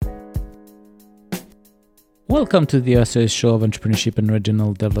Welcome to the SAS Show of Entrepreneurship and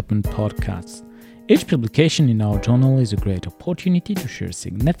Regional Development podcast. Each publication in our journal is a great opportunity to share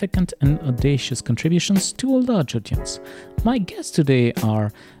significant and audacious contributions to a large audience. My guests today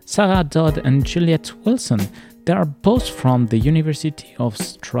are Sarah Dodd and Juliette Wilson. They are both from the University of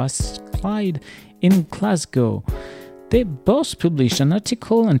Strathclyde in Glasgow. They both published an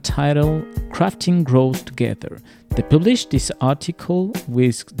article entitled Crafting Growth Together. They published this article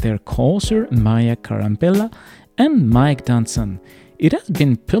with their co-author Maria Carambella and Mike Danson. It has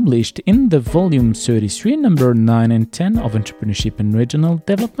been published in the volume 33, number 9 and 10 of Entrepreneurship and Regional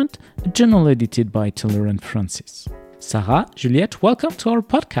Development, a journal edited by Taylor and Francis. Sarah, Juliette, welcome to our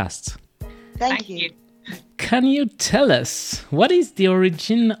podcast. Thank you. Can you tell us what is the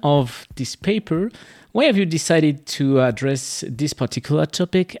origin of this paper? Why have you decided to address this particular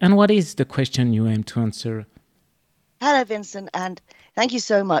topic, and what is the question you aim to answer? Hello, Vincent, and thank you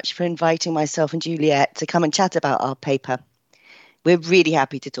so much for inviting myself and Juliette to come and chat about our paper. We're really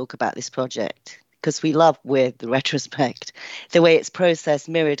happy to talk about this project because we love, with the retrospect, the way its process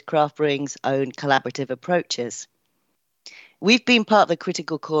mirrored craft brewing's own collaborative approaches. We've been part of the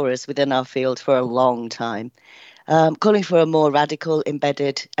critical chorus within our field for a long time, calling for a more radical,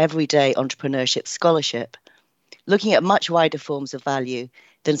 embedded, everyday entrepreneurship scholarship, looking at much wider forms of value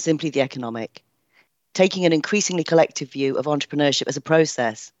than simply the economic, taking an increasingly collective view of entrepreneurship as a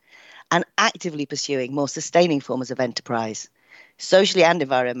process, and actively pursuing more sustaining forms of enterprise, socially and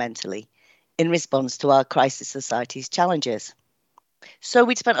environmentally, in response to our crisis society's challenges. So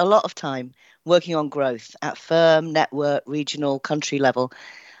we'd spent a lot of time working on growth at firm, network, regional, country level,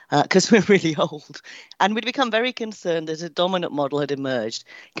 because we're really old. And we'd become very concerned that a dominant model had emerged,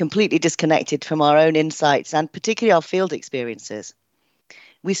 completely disconnected from our own insights and particularly our field experiences.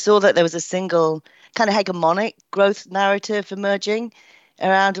 We saw that there was a single kind of hegemonic growth narrative emerging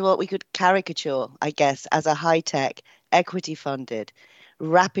around what we could caricature, I guess, as a high-tech, equity-funded,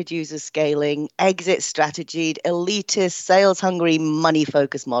 rapid user scaling, exit strategied, elitist, sales-hungry,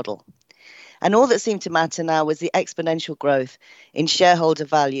 money-focused model. And all that seemed to matter now was the exponential growth in shareholder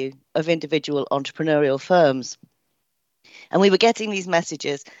value of individual entrepreneurial firms. And we were getting these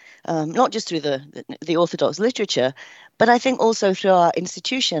messages, not just through the orthodox literature, but I think also through our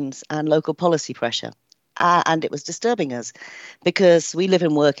institutions and local policy pressure. And it was disturbing us because we live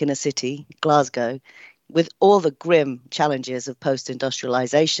and work in a city, Glasgow, with all the grim challenges of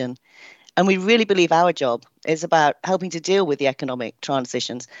post-industrialization. And we really believe our job is about helping to deal with the economic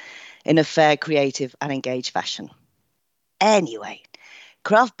transitions in a fair, creative and engaged fashion. Anyway,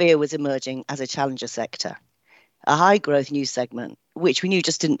 craft beer was emerging as a challenger sector, a high-growth new segment, which we knew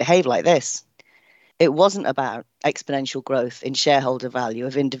just didn't behave like this. It wasn't about exponential growth in shareholder value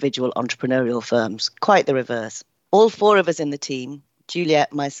of individual entrepreneurial firms, quite the reverse. All four of us in the team,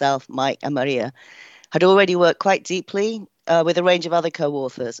 Juliette, myself, Mike and Maria, had already worked quite deeply with a range of other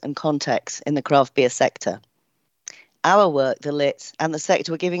co-authors and contexts in the craft beer sector. Our work, the LIT, and the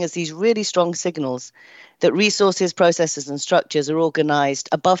sector were giving us these really strong signals that resources, processes and structures are organised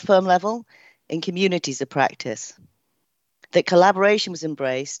above firm level in communities of practice, that collaboration was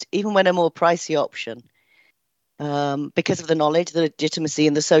embraced even when a more pricey option because of the knowledge, the legitimacy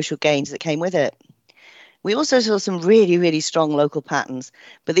and the social gains that came with it. We also saw some really, really strong local patterns,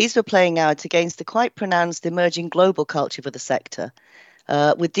 but these were playing out against the quite pronounced emerging global culture for the sector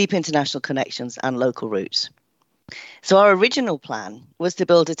with deep international connections and local roots. So our original plan was to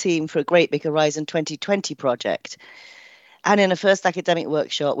build a team for a Great Big Horizon 2020 project. And in a first academic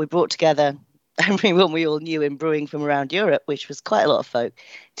workshop, we brought together everyone we all knew in brewing from around Europe, which was quite a lot of folk,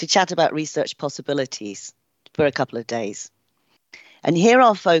 to chat about research possibilities for a couple of days. And here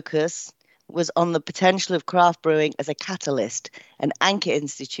our focus was on the potential of craft brewing as a catalyst, an anchor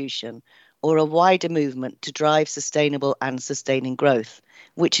institution, or a wider movement to drive sustainable and sustaining growth,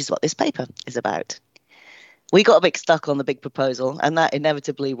 which is what this paper is about. We got a bit stuck on the big proposal, and that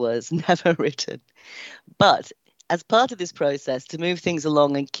inevitably was never written. But as part of this process, to move things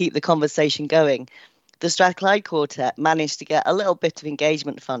along and keep the conversation going, the Strathclyde Quartet managed to get a little bit of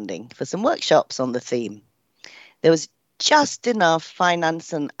engagement funding for some workshops on the theme. There was just enough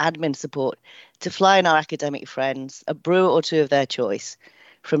finance and admin support to fly in our academic friends, a brewer or two of their choice,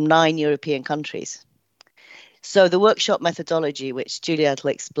 from 9 European countries. So the workshop methodology, which Juliette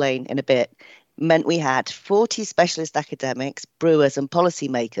will explain in a bit, meant we had 40 specialist academics, brewers and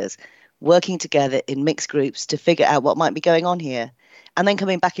policymakers working together in mixed groups to figure out what might be going on here, and then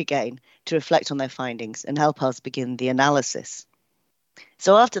coming back again to reflect on their findings and help us begin the analysis.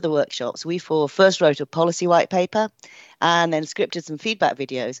 So after the workshops, we first wrote a policy white paper and then scripted some feedback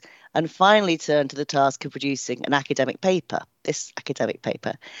videos and finally turned to the task of producing an academic paper, this academic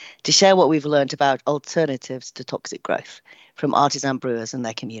paper, to share what we've learned about alternatives to toxic growth from artisan brewers and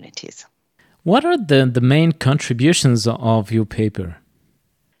their communities. What are the main contributions of your paper?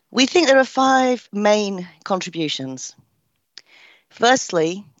 We think there are 5 main contributions.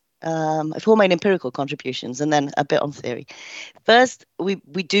 Firstly, 4 main empirical contributions and then a bit on theory. First, we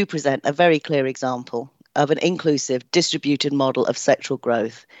do present a very clear example of an inclusive, distributed model of sectoral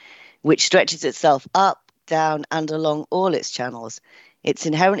growth, which stretches itself up, down, and along all its channels. It's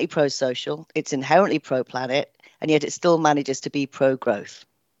inherently pro-social, it's inherently pro-planet, and yet it still manages to be pro-growth.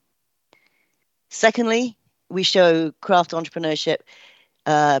 Secondly, we show craft entrepreneurship,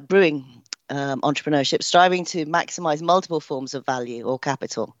 brewing entrepreneurship, striving to maximize multiple forms of value or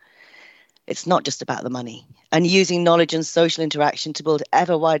capital. It's not just about the money, and using knowledge and social interaction to build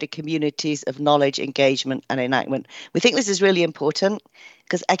ever wider communities of knowledge, engagement, and enactment. We think this is really important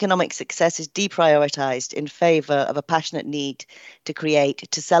because economic success is deprioritized in favor of a passionate need to create,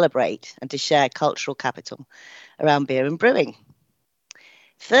 to celebrate, and to share cultural capital around beer and brewing.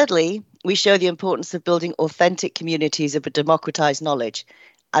 Thirdly, we show the importance of building authentic communities of democratized knowledge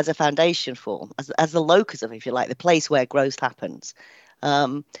as a foundation for, as the locus of, if you like, the place where growth happens.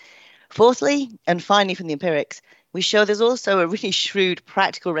 Fourthly, and finally from the empirics, we show there's also a really shrewd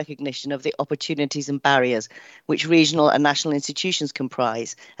practical recognition of the opportunities and barriers which regional and national institutions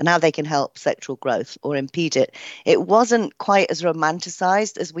comprise and how they can help sectoral growth or impede it. It wasn't quite as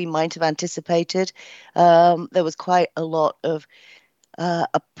romanticized as we might have anticipated. There was quite a lot of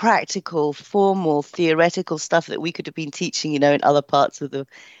a practical, formal, theoretical stuff that we could have been teaching, in other parts of the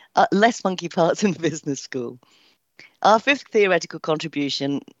less funky parts in the business school. Our 5th theoretical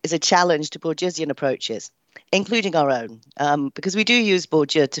contribution is a challenge to Bourdieusian approaches, including our own, because we do use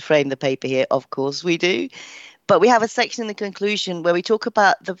Bourdieu to frame the paper here, of course we do, but we have a section in the conclusion where we talk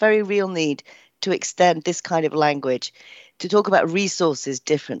about the very real need to extend this kind of language, to talk about resources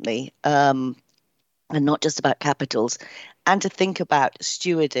differently, and not just about capitals, and to think about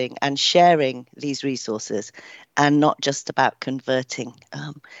stewarding and sharing these resources, and not just about converting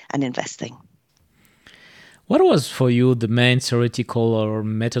and investing. What was for you the main theoretical or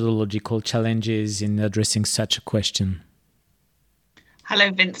methodological challenges in addressing such a question? Hello,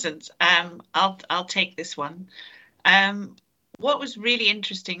 Vincent. I'll take this one. What was really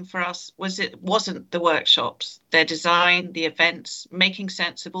interesting for us was it wasn't the workshops, their design, the events, making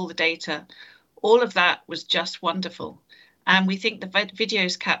sense of all the data. All of that was just wonderful. And we think the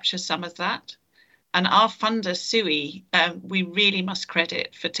videos capture some of that. And our funder, SUI, we really must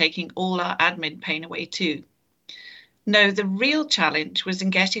credit for taking all our admin pain away too. No, the real challenge was in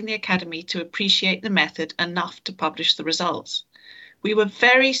getting the Academy to appreciate the method enough to publish the results. We were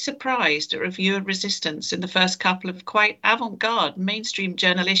very surprised at reviewer resistance in the first couple of quite avant-garde mainstream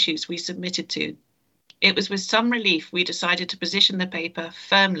journal issues we submitted to. It was with some relief we decided to position the paper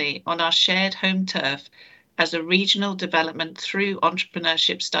firmly on our shared home turf as a regional development through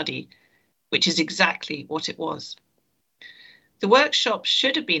entrepreneurship study, which is exactly what it was. The workshops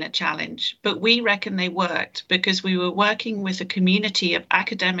should have been a challenge, but we reckon they worked because we were working with a community of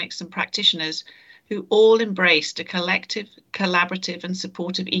academics and practitioners who all embraced a collective, collaborative and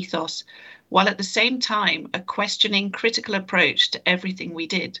supportive ethos, while at the same time a questioning, critical approach to everything we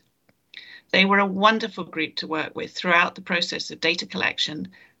did. They were a wonderful group to work with throughout the process of data collection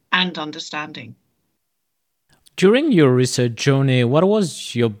and understanding. During your research journey, what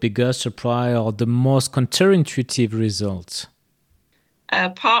was your biggest surprise or the most counterintuitive result?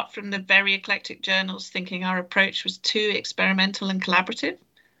 Apart from the very eclectic journals thinking our approach was too experimental and collaborative,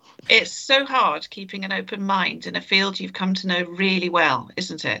 it's so hard keeping an open mind in a field you've come to know really well,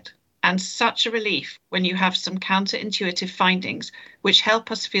 isn't it? And such a relief when you have some counterintuitive findings which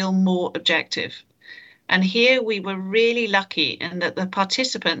help us feel more objective. And here we were really lucky in that the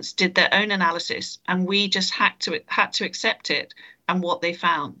participants did their own analysis and we just had to accept it and what they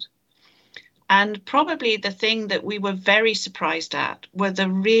found. And probably the thing that we were very surprised at were the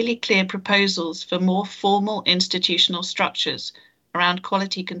really clear proposals for more formal institutional structures around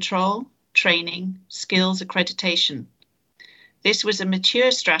quality control, training, skills accreditation. This was a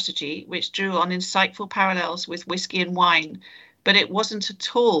mature strategy which drew on insightful parallels with whiskey and wine, but it wasn't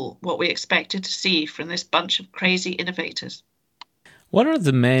at all what we expected to see from this bunch of crazy innovators. What are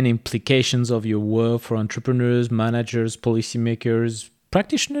the main implications of your work for entrepreneurs, managers, policymakers,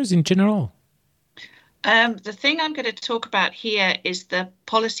 practitioners in general? The thing I'm going to talk about here is the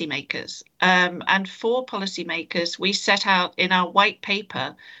policymakers. And for policymakers, we set out in our white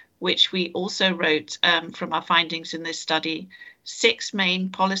paper, which we also wrote from our findings in this study, 6 main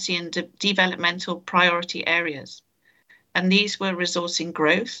policy and developmental priority areas. And these were resourcing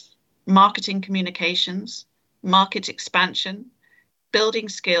growth, marketing communications, market expansion, building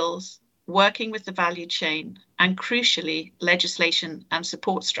skills, working with the value chain, and crucially, legislation and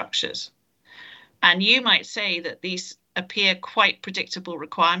support structures. And you might say that these appear quite predictable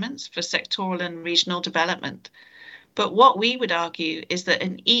requirements for sectoral and regional development. But what we would argue is that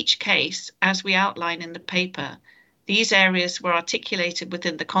in each case, as we outline in the paper, these areas were articulated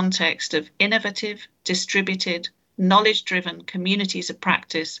within the context of innovative, distributed, knowledge-driven communities of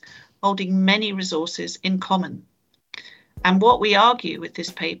practice holding many resources in common. And what we argue with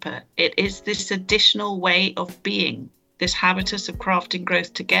this paper, it is this additional way of being, this habitus of crafting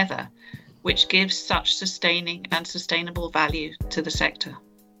growth together, which gives such sustaining and sustainable value to the sector.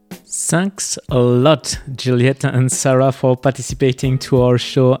 Thanks a lot, Juliette and Sarah, for participating to our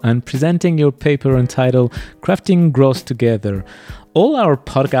show and presenting your paper entitled Crafting Growth Together. All our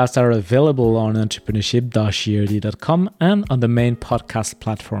podcasts are available on entrepreneurship-erd.com and on the main podcast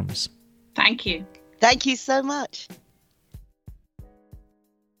platforms. Thank you. Thank you so much.